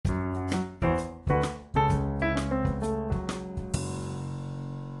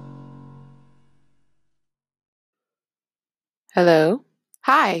Hello.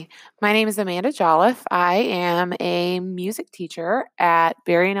 Hi, my name is Amanda Jolliffe. I am a music teacher at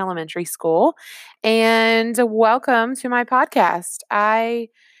Berrien Elementary School, and welcome to my podcast. I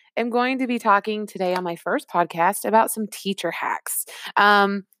am going to be talking today on my first podcast about some teacher hacks.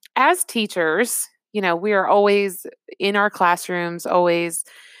 As teachers, we are always in our classrooms, always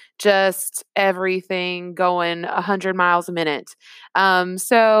just everything going 100 miles a minute.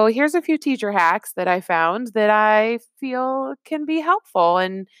 So here's a few teacher hacks that I found that I feel can be helpful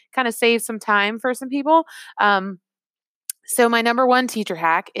and kind of save some time for some people. Um, so my number one teacher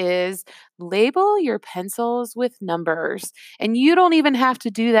hack is label your pencils with numbers. And you don't even have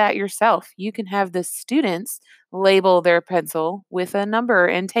to do that yourself. You can have the students label their pencil with a number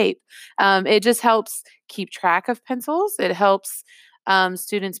and tape. It just helps keep track of pencils. It helps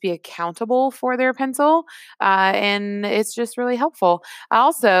students be accountable for their pencil. And it's just really helpful.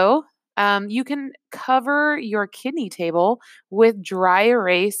 Also, you can cover your kidney table with dry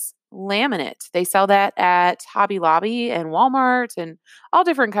erase laminate. They sell that at Hobby Lobby and Walmart and all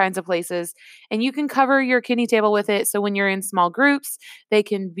different kinds of places. And you can cover your kidney table with it. So when you're in small groups, they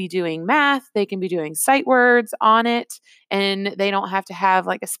can be doing math, they can be doing sight words on it, and they don't have to have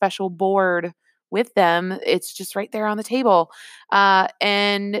like a special board with them. It's just right there on the table.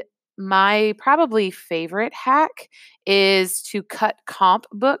 And my probably favorite hack is to cut comp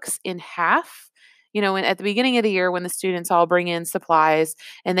books in half. At the beginning of the year, when the students all bring in supplies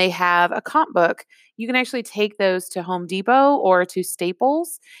and they have a comp book, you can actually take those to Home Depot or to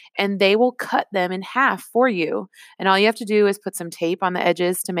Staples and they will cut them in half for you. And all you have to do is put some tape on the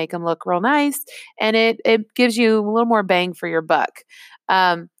edges to make them look real nice. And it gives you a little more bang for your buck.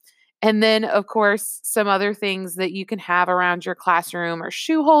 Um, and then, of course, some other things that you can have around your classroom are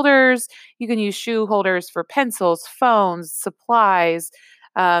shoe holders. You can use shoe holders for pencils, phones, supplies.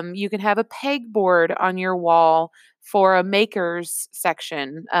 You can have a pegboard on your wall for a makers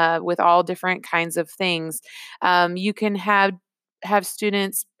section with all different kinds of things. You can have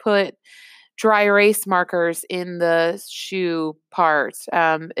students put dry erase markers in the shoe part.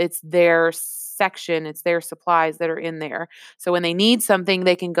 It's their section, it's their supplies that are in there. So when they need something,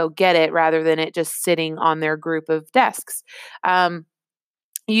 they can go get it rather than it just sitting on their group of desks.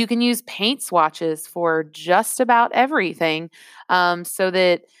 You can use paint swatches for just about everything so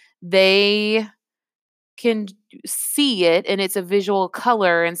that they can see it and it's a visual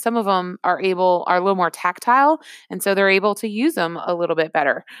color, and some of them are a little more tactile, and so they're able to use them a little bit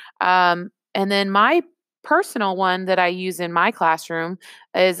better. And then my personal one that I use in my classroom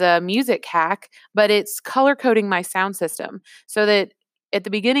is a music hack, but it's color coding my sound system so that at the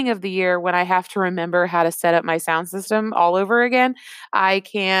beginning of the year when I have to remember how to set up my sound system all over again, I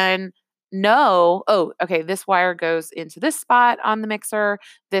can know, oh, okay, this wire goes into this spot on the mixer,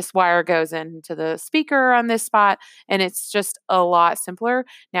 this wire goes into the speaker on this spot, and it's just a lot simpler.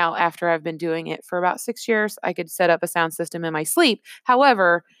 Now, after I've been doing it for about 6 years, I could set up a sound system in my sleep.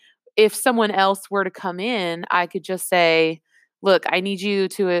 However, if someone else were to come in, I could just say, look, I need you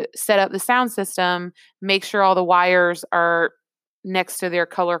to set up the sound system, make sure all the wires are next to their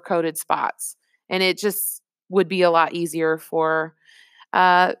color coded spots. And it just would be a lot easier for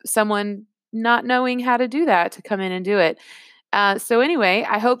someone not knowing how to do that to come in and do it. Anyway,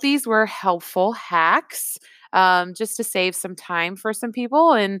 I hope these were helpful hacks just to save some time for some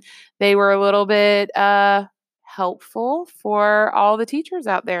people. And they were a little bit helpful for all the teachers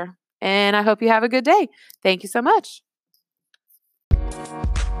out there. And I hope you have a good day. Thank you so much.